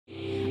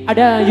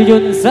ada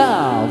Yuyun,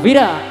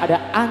 Safira,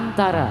 ada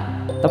Antara,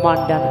 Teman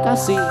dan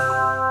Kasih,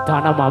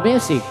 Tanama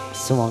Music,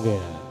 semoga.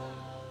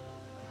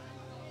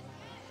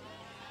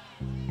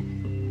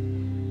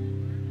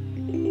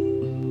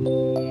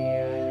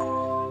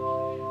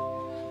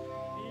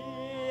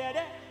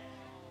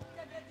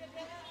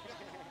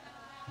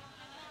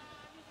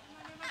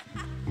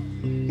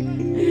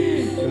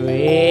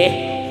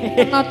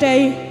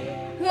 Ngadei.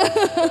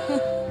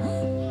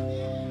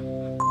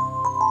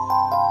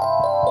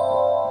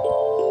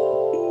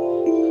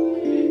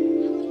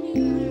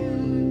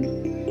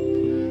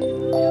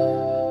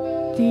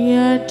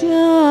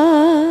 Tiada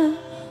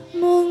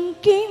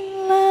mungkin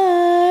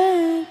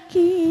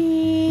lagi.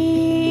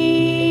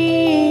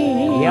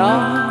 Ya,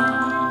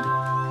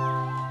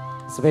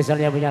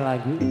 spesialnya punya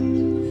lagu.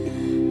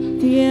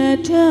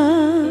 Tiada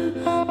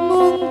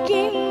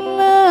mungkin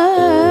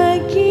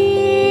lagi.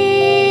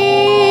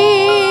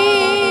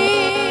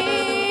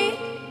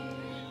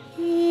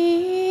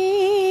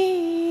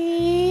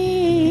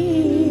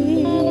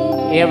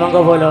 Iya,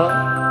 monggo bolo.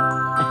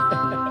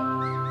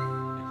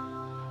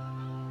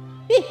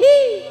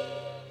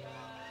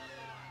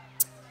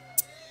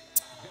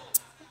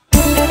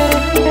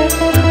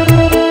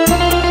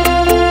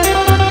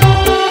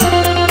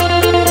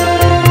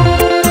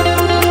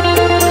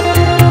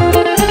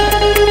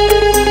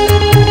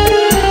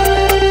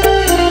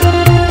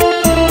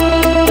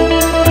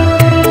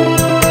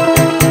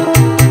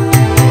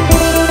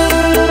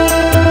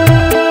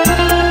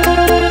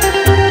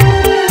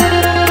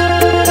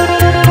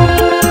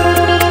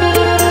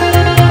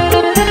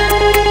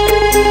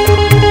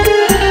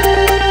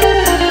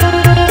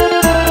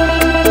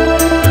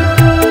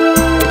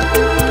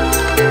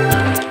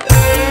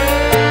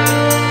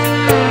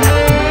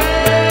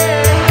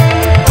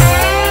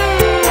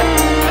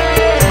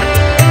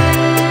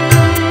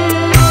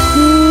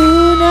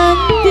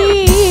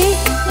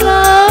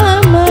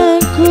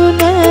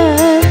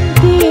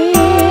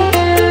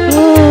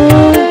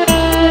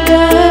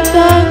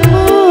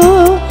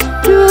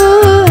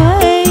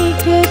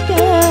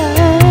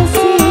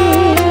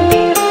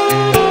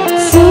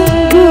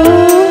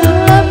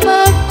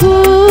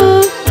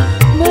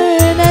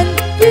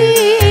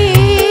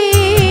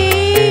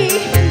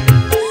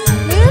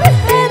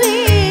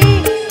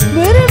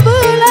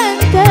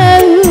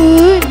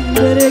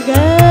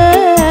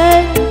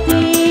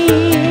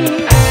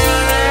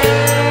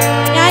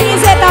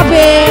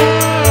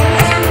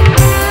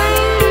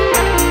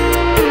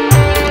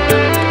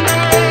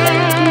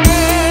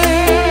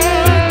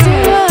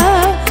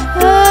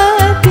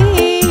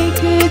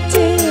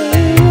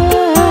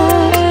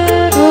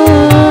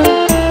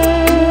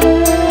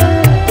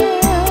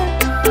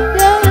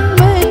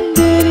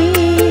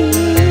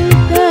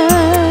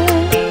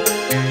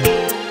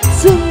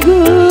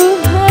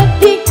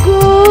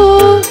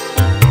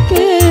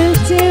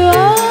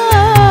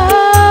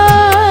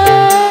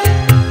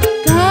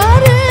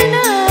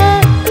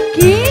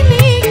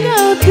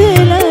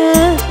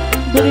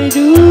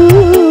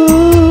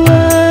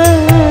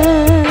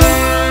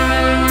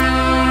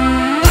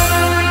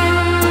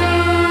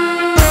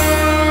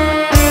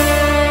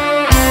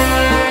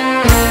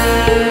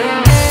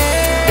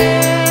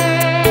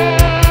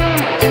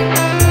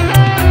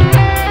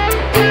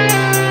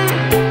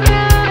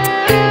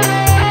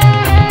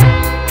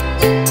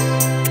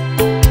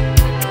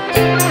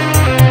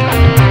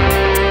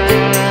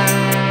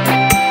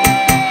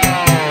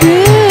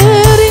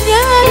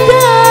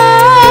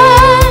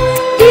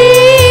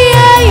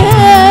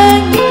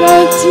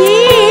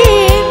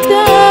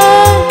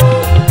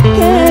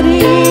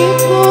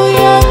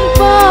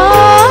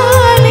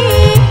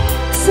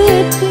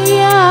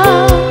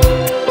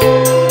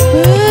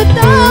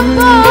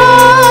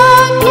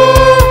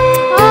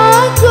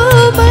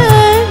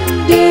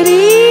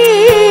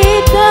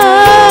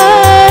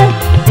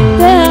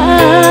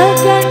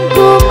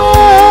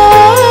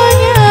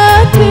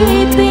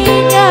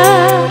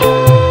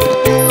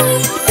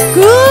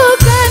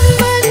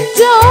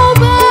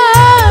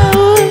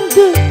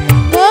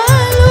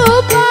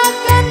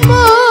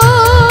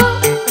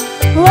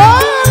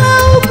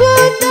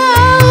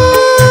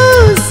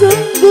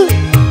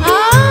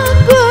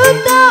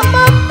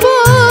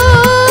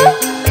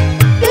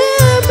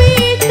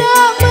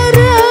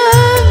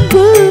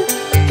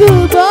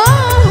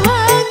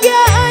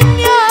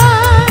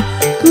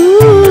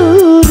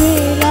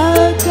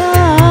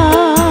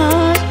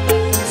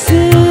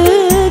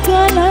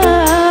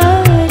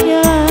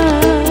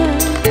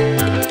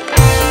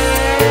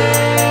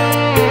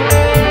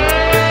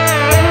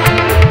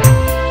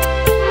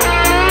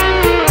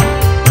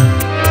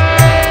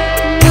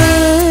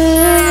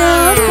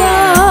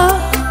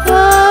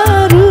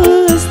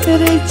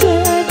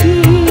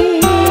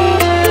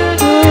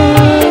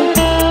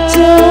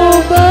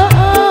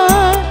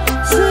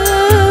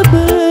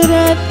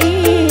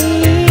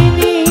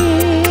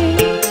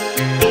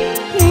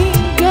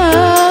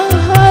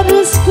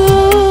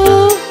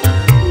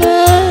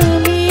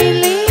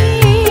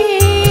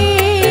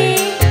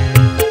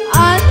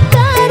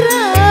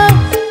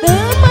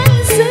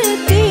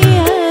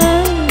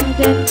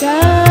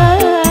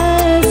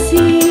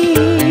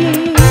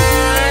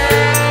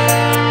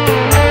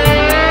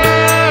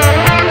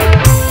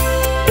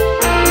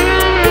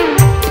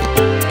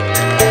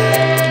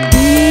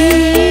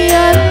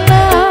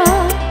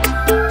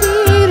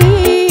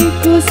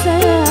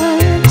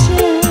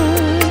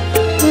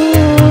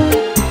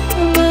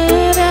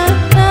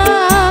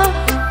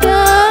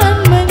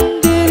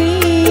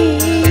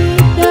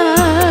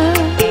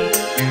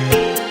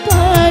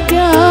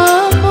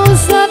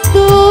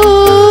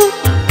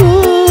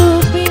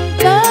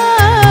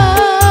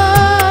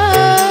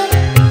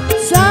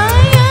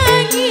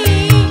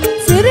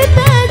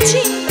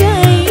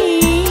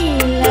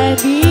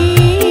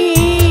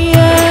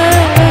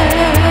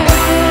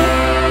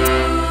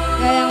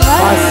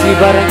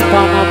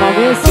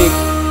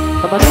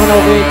 Teman-teman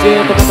OVJ,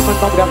 teman-teman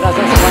Bebek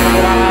Krasak semuanya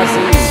terima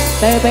kasih.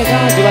 TPK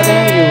juga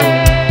thank you.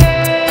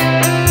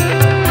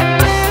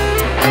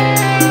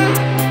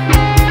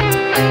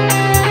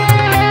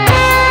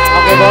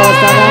 Oke bos,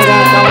 Tanama dan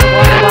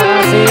kawan-kawan terima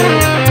kasih.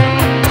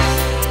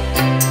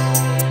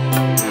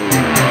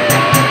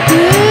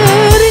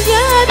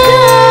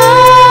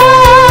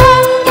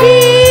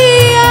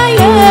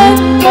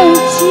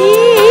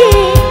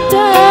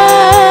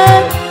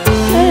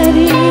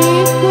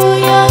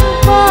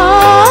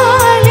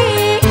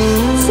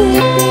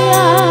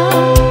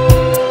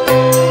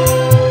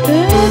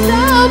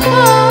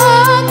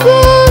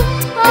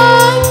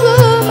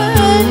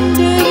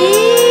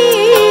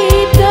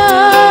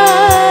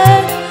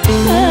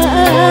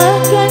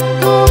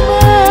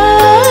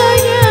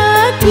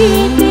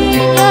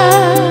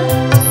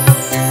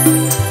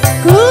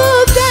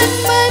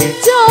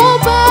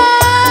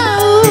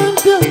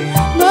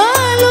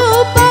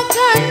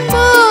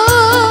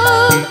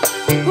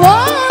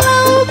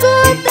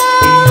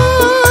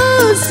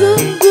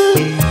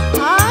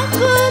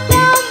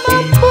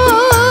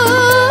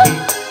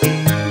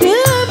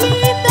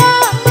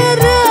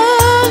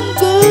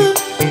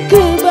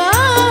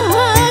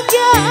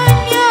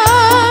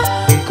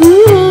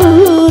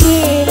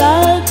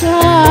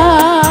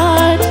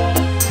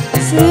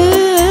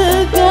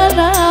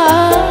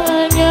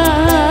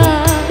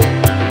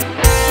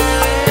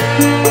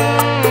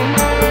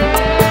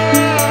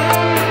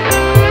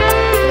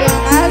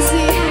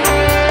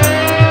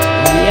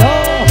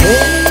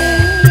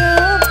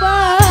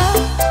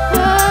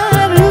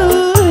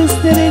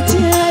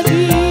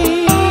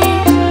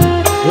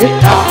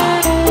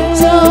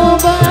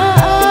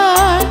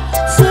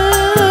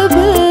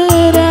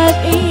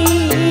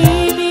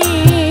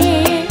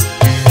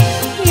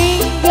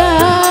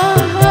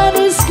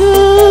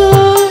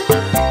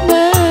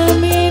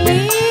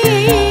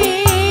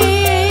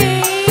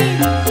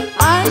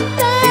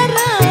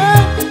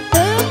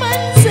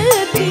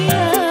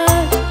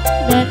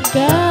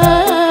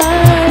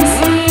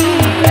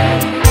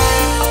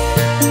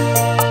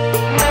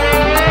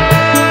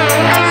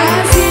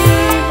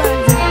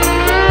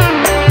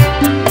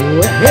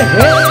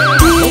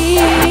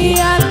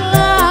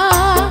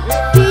 Biarlah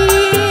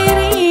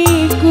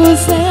diriku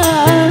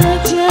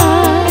saja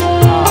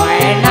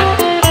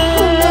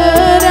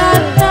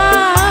merana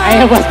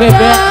Ayo Bos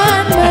Bebek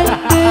dan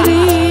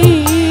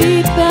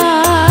menderita.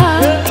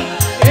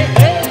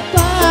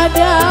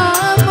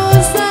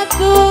 Padamu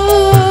satu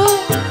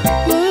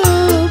ku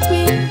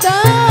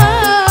pinta,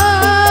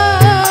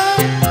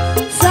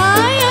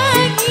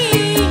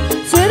 sayangi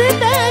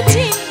serta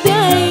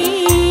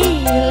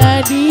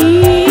cintailah dia.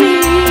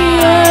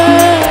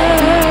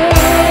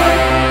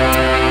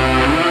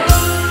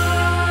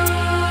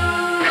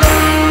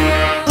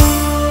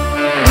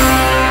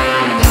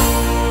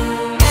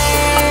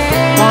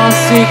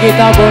 Masih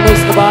kita bonus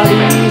kembali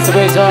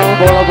spesial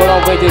bola-bola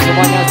OVJ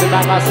semuanya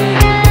terima kasih.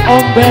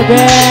 Om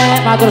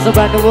Bebek matur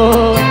sembah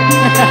nuwun.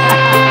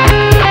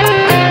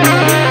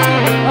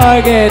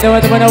 Oke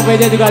teman-teman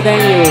OVJ juga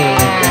thank you.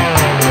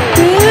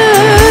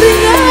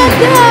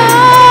 Ternyata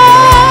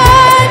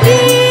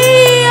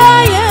dia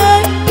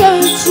yang kau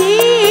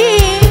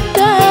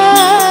cinta,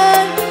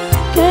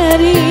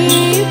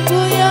 karibku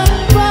yang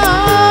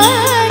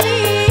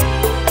paling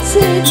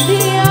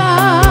setia.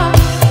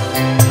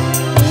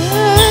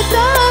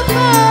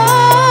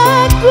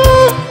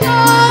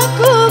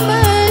 Aku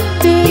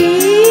menderita,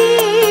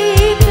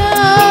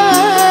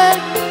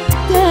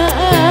 tak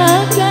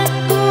akan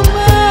ku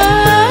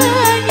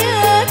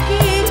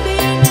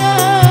menyakitinya.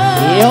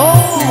 Yo,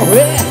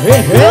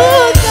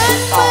 Bukan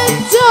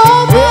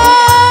mencoba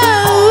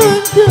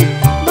untuk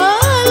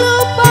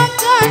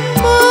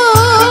melupakanmu,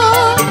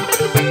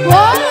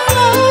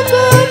 walau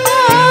ku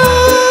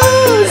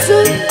tahu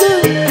sungguh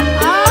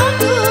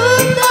aku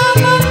tak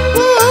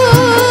mampu.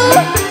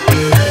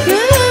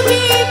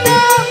 Demi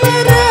tak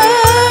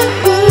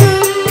merenggu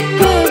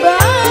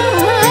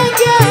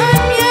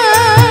kebahagiaannya,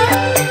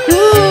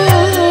 ku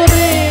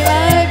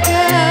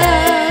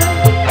relakan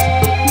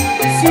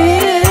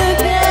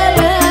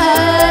segalanya.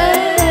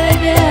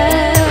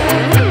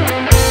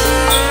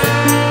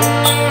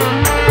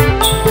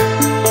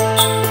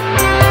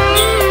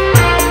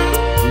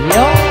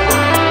 yo,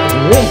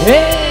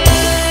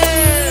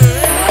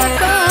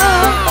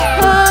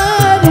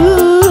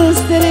 Harus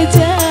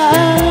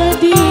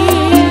terjadi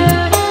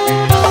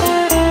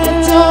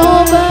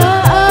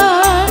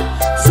cobaan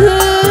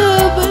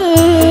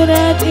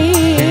seberat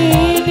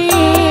ini,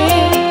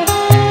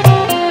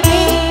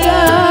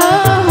 hingga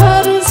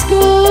harus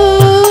ku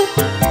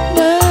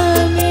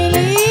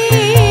memilih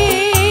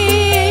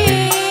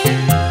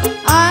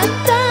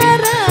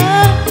antara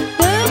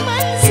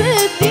teman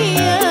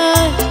setia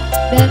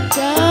dan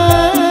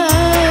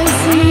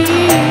kasih.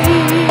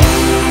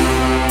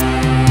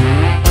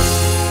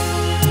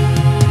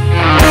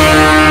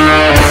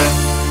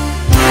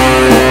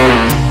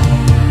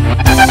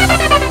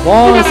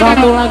 Wow,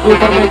 satu lagu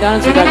permintaan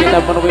sudah kita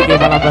penuhi di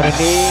malam hari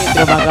ini.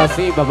 Terima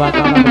kasih Bapak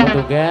Tanama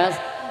petugas.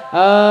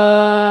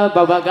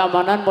 Bapak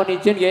keamanan mohon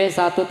izin ya,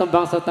 satu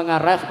tembang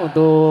setengah ref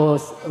untuk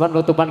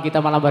penutupan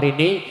kita malam hari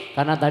ini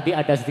karena tadi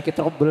ada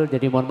sedikit trouble,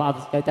 jadi mohon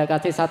maaf. Kita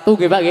kasih satu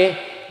ya Pak ya.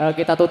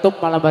 Kita tutup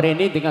malam hari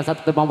ini dengan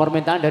satu tembang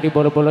permintaan dari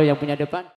bolo-bolo yang punya depan.